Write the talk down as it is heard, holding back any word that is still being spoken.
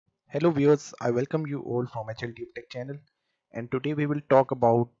Hello viewers, I welcome you all from HLTube Tech channel, and today we will talk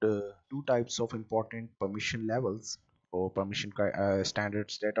about two types of important permission levels or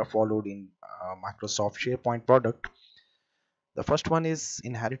standards that are followed in Microsoft SharePoint product. The first one is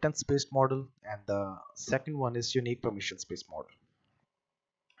inheritance based model and the second one is unique permissions based model.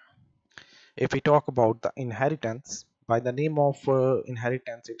 If we talk about the inheritance, by the name of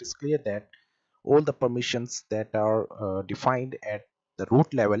inheritance, it is clear that all the permissions that are defined at the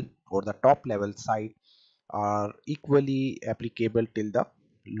root level or the top level side are equally applicable till the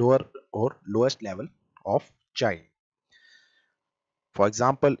lower or lowest level of child. For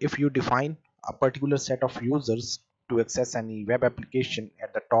example, if you define a particular set of users to access any web application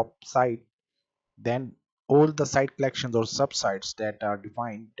at the top side, then all the site collections or subsites that are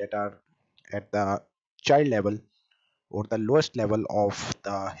defined that are at the child level or the lowest level of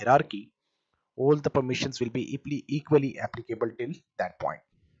the hierarchy, all the permissions will be equally applicable till that point.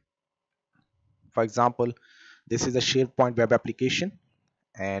 For example, this is a SharePoint web application,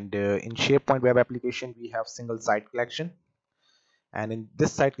 and in SharePoint web application we have single site collection, and in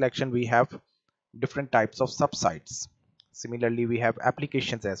this site collection we have different types of subsites. Similarly, we have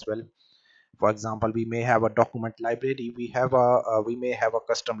applications as well. For example, we may have a document library, we may have a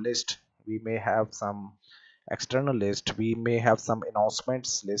custom list, we may have some external list, we may have some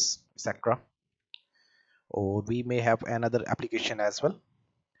announcements list, etc., or we may have another application as well.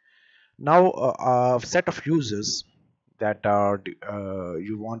 Now a set of users that are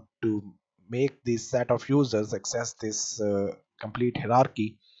you want to make this set of users access this complete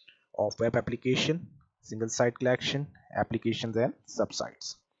hierarchy of web application, single site collection, applications and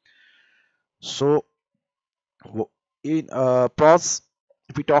subsites. So in pros,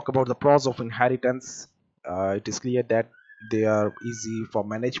 if we talk about the pros of inheritance, it is clear that they are easy for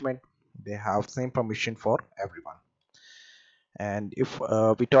management, they have same permission for everyone. And if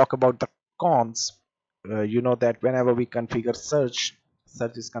we talk about the cons, you know that whenever we configure search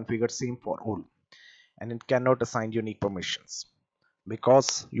is configured same for all, and it cannot assign unique permissions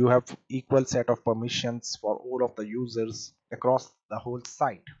because you have equal set of permissions for all of the users across the whole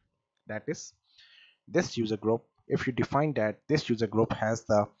site. That is, this user group, if you define that this user group has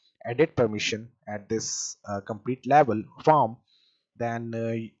the edit permission at this complete level form,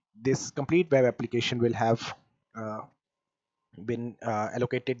 then this complete web application will have uh, been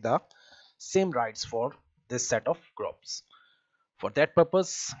allocated the same rights for this set of groups. For that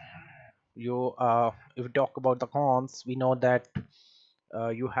purpose, if we talk about the cons, we know that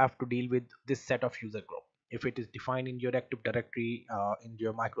you have to deal with this set of user group. If it is defined in your Active Directory in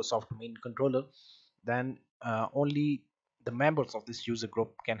your Microsoft domain controller, then only the members of this user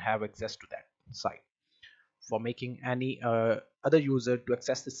group can have access to that site. For making any other user to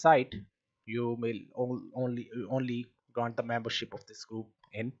access the site, you will only grant the membership of this group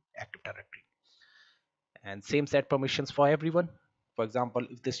in Active Directory, and same set permissions for everyone. For example,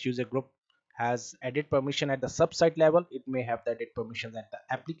 if this user group has edit permission at the subsite level, it may have the edit permissions at the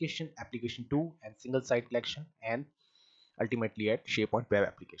application 2 and single site collection, and ultimately at SharePoint web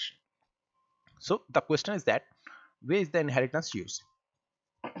application. So the question is that where is the inheritance used?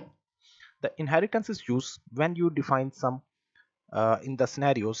 The inheritance is used when you define some in the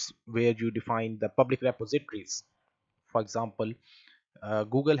scenarios where you define the public repositories. For example,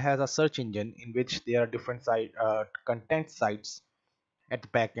 Google has a search engine in which there are different content sites at the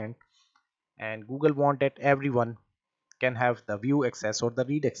back end, and Google want that everyone can have the view access or the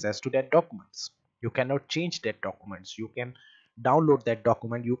read access to that documents. You cannot change that documents, you can download that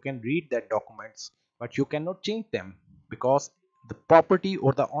document, you can read that documents, but you cannot change them because the property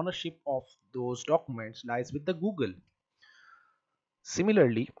or the ownership of those documents lies with the Google.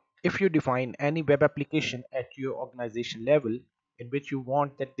 Similarly, if you define any web application at your organization level in which you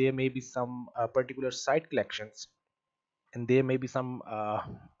want that there may be some particular site collections and there may be some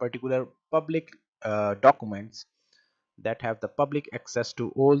particular public documents that have the public access to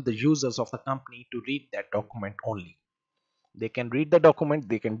all the users of the company to read that document only. They can read the document,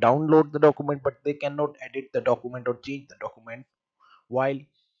 they can download the document, but they cannot edit the document or change the document while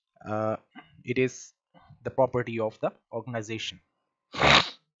uh, it is the property of the organization.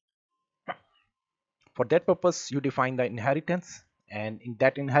 For that purpose, you define the inheritance, and in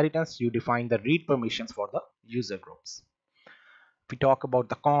that inheritance, you define the read permissions for the user groups. If we talk about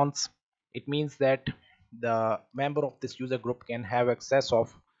the cons, it means that the member of this user group can have access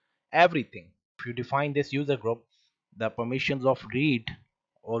of everything. If you define this user group the permissions of read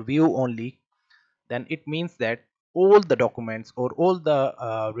or view only, then it means that all the documents or all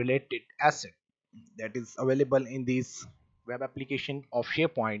the related asset that is available in this web application of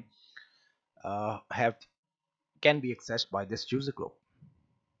SharePoint have can be accessed by this user group.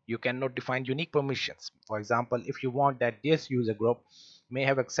 You cannot define unique permissions. For example, if you want that this user group may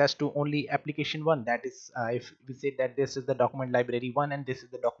have access to only application 1, that is if we say that this is the document library 1 and this is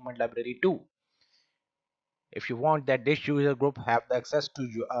the document library 2. If you want that this user group have the access to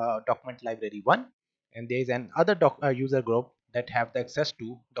document library 1 and there is an other user group that have the access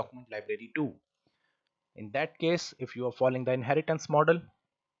to document library 2, in that case, if you are following the inheritance model,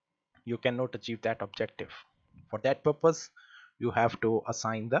 you cannot achieve that objective. For that purpose, you have to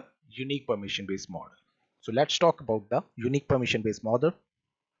assign the unique permission based model. So let's talk about the unique permission based model.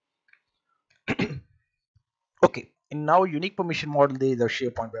 Okay, in now unique permission model, there is a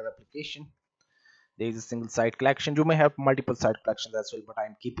SharePoint web application. There is a single site collection. You may have multiple site collections as well, but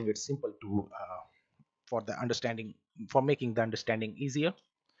I'm keeping it simple to for the understanding, for making the understanding easier.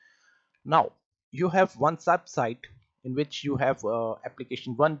 Now you have one site in which you have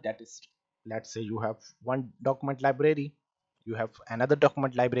application 1, that is, let's say you have one document library, you have another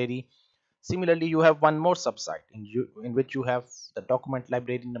document library. Similarly, you have one more subsite in which you have the document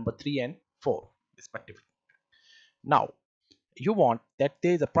library number 3 and 4 respectively. Now you want that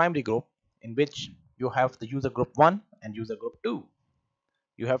there is a primary group in which you have the user group 1 and user group 2.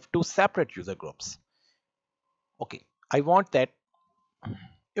 You have two separate user groups. Okay, I want that.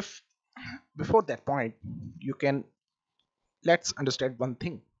 If before that point, you can, let's understand one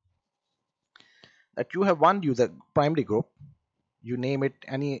thing, that you have one user primary group. You name it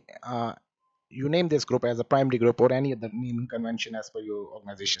any you name this group as a primary group or any other naming convention as per your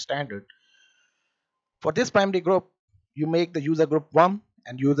organization standard. For this primary group, you make the user group 1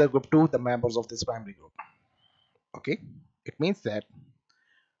 and user group 2 the members of this primary group. Okay, it means that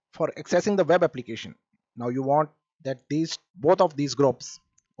for accessing the web application, now you want that these both of these groups,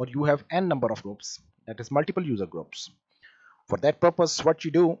 or you have n number of groups, that is multiple user groups. For that purpose, what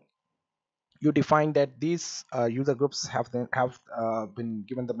you do, you define that these user groups have been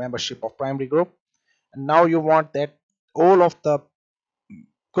given the membership of primary group, and now you want that all of the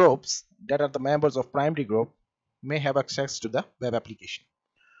groups that are the members of primary group may have access to the web application,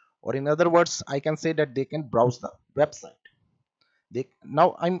 or in other words, I can say that they can browse the website.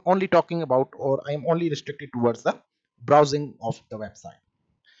 Now I'm only talking about, or I'm only restricted towards the browsing of the website.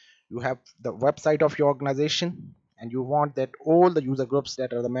 You have the website of your organization and you want that all the user groups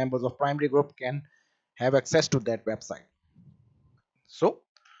that are the members of primary group can have access to that website. So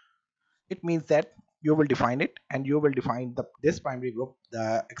it means that you will define it, and you will define this primary group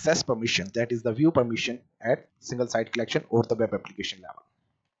the access permission, that is the view permission at single site collection or the web application level.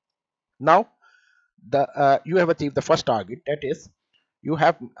 Now the you have achieved the first target, that is you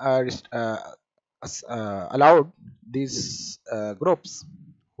have allowed these groups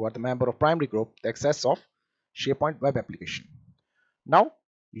who are the member of primary group the access of SharePoint web application. Now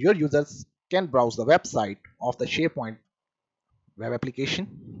your users can browse the website of the SharePoint web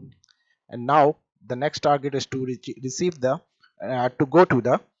application, and now the next target is to receive the to go to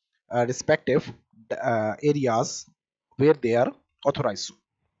the respective areas where they are authorized to.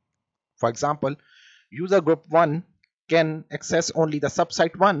 For example, user group 1 can access only the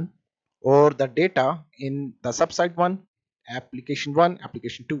subsite 1 or the data in the subsite 1, application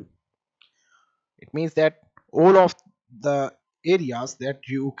 2. It means that all of the areas that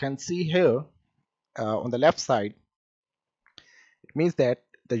you can see here on the left side, it means that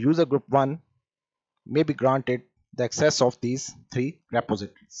the user group 1 may be granted the access of these 3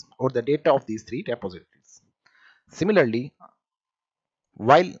 repositories or the data of these 3 repositories. Similarly,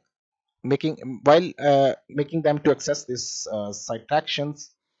 while making them to access this site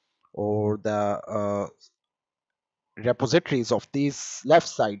actions or the repositories of these left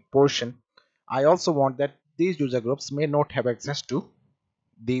side portion, I also want that these user groups may not have access to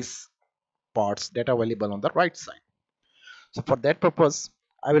these parts that are available on the right side. So for that purpose,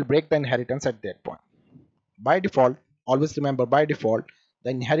 I will break the inheritance at that point. By default, always remember, by default the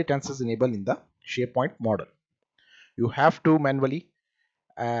inheritance is enabled in the SharePoint model. You have to manually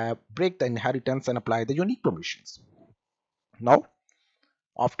break the inheritance and apply the unique permissions. Now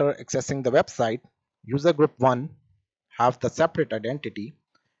after accessing the website, user group 1 have the separate identity,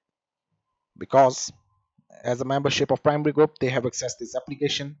 because as a membership of primary group they have accessed this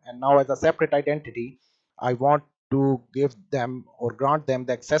application, and now as a separate identity I want to give them or grant them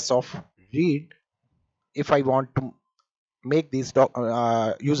the access of read if I want to make this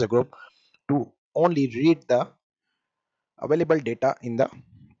user group to only read the available data in the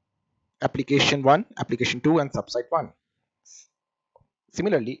application 1, application 2 and subsite 1.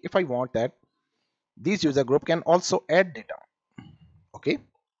 Similarly, if I want that this user group can also add data, okay,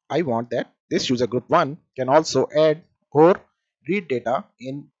 I want that this user group 1 can also add or read data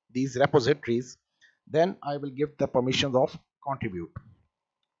in these repositories, then I will give the permissions of contribute.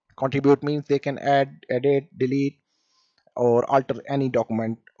 Contribute means they can add, edit, delete, or alter any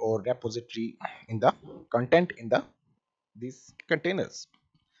document or repository in the content in these containers.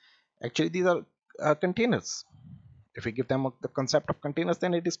 Actually, these are containers. If we give them the concept of containers,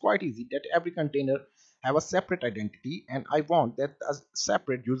 then it is quite easy that every container have a separate identity, and I want that a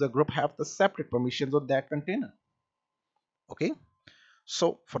separate user group have the separate permissions of that container. Okay,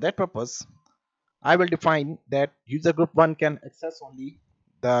 so for that purpose, I will define that user group 1 can access only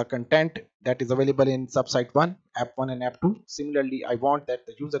the content that is available in subsite 1, app 1 and app 2. Similarly, I want that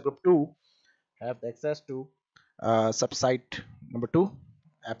the user group 2 have the access to subsite number 2,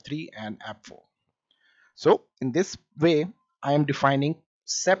 app 3 and app 4. So in this way, I am defining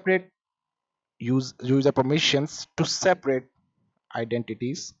separate user permissions to separate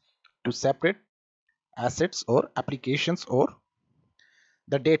identities, to separate assets or applications or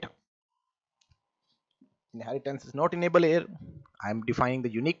the data. Inheritance is not enabled here. I am defining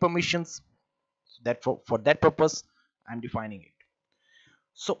the unique permissions. That for that purpose, I am defining it.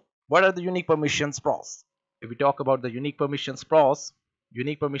 So what are the unique permissions pros? If we talk about the unique permissions pros,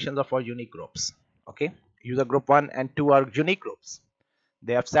 unique permissions are for unique groups. Okay, user group 1 and 2 are unique groups.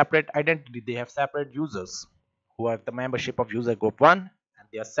 They have separate identity, they have separate users who have the membership of user group 1, and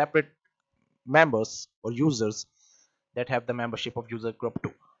they are separate members or users that have the membership of user group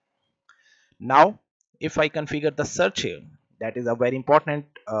 2. Now if I configure the search here, that is a very important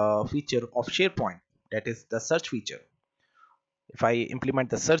feature of SharePoint, that is the search feature. If I implement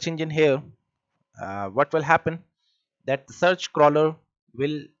the search engine here, what will happen, that the search crawler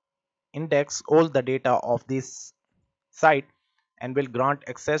will index all the data of this site and will grant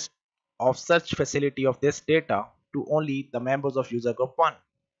access of search facility of this data to only the members of user group 1.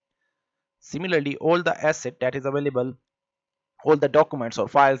 Similarly, all the asset that is available, all the documents or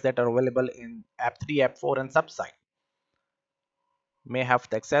files that are available in app 3, app 4 and subsite may have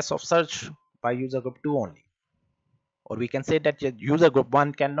the access of search by user group 2 only. Or we can say that user group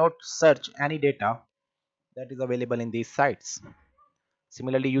 1 cannot search any data that is available in these sites.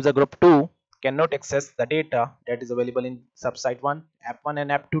 Similarly, user group 2 cannot access the data that is available in subsite 1, app 1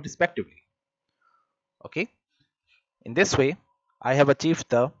 and app 2 respectively. Okay, in this way I have achieved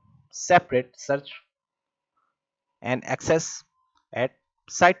the separate search and access at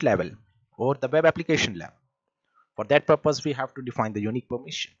site level or the web application level. For that purpose, we have to define the unique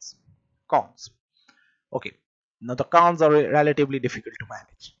permissions. Cons. Okay, now the cons are relatively difficult to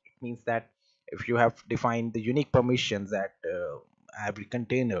manage. It means that if you have defined the unique permissions at every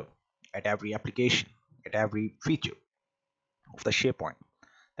container, at every application, at every feature of the SharePoint,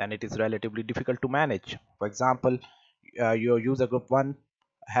 then it is relatively difficult to manage. For example, your user group 1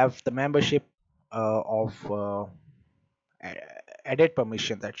 have the membership of edit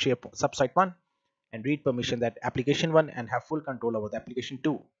permissions at SharePoint subsite 1 and read permission at application 1 and have full control over the application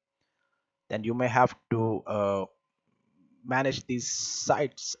 2. Then you may have to manage these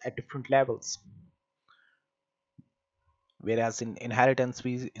sites at different levels, whereas in inheritance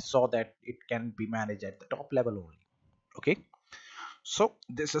we saw that it can be managed at the top level only. Okay, so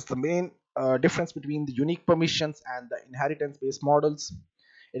this is the main difference between the unique permissions and the inheritance based models.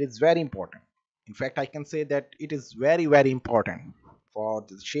 It is very important. In fact, I can say that it is very important for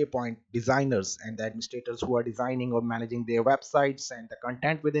the SharePoint designers and the administrators who are designing or managing their websites and the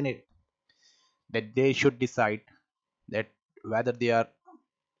content within it, that they should decide that whether they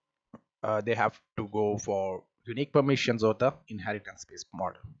have to go for unique permissions or the inheritance based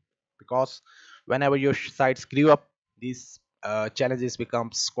model. Because whenever your sites grew up, these challenges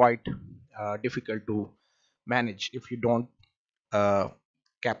becomes quite difficult to manage if you don't uh,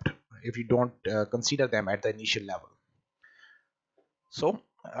 kept if you don't consider them at the initial level. So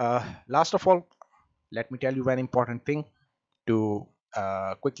last of all, let me tell you one important thing to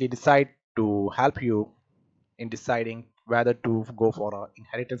quickly decide to help you in deciding whether to go for an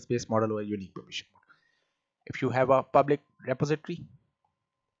inheritance based model or a unique permission model. If you have a public repository,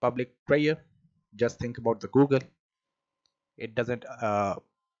 public prayer, just think about the Google. It doesn't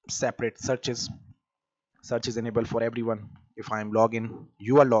separate searches. Search is enabled for everyone. If I'm login,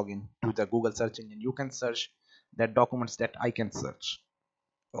 you are login to the Google search engine, you can search that documents that I can search.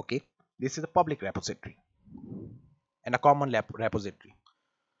 Okay, this is a public repository and a common repository.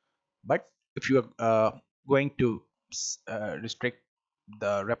 But if you are going to restrict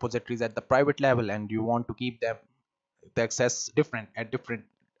the repositories at the private level and you want to keep them the access different at different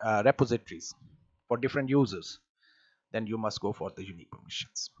repositories for different users, then you must go for the unique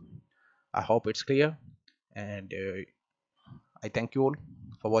permissions. I hope it's clear, and I thank you all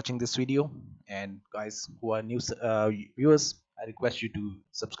for watching this video. And guys who are new viewers, I request you to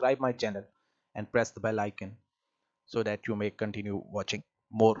subscribe my channel and press the bell icon so that you may continue watching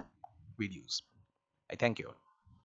more videos. I thank you.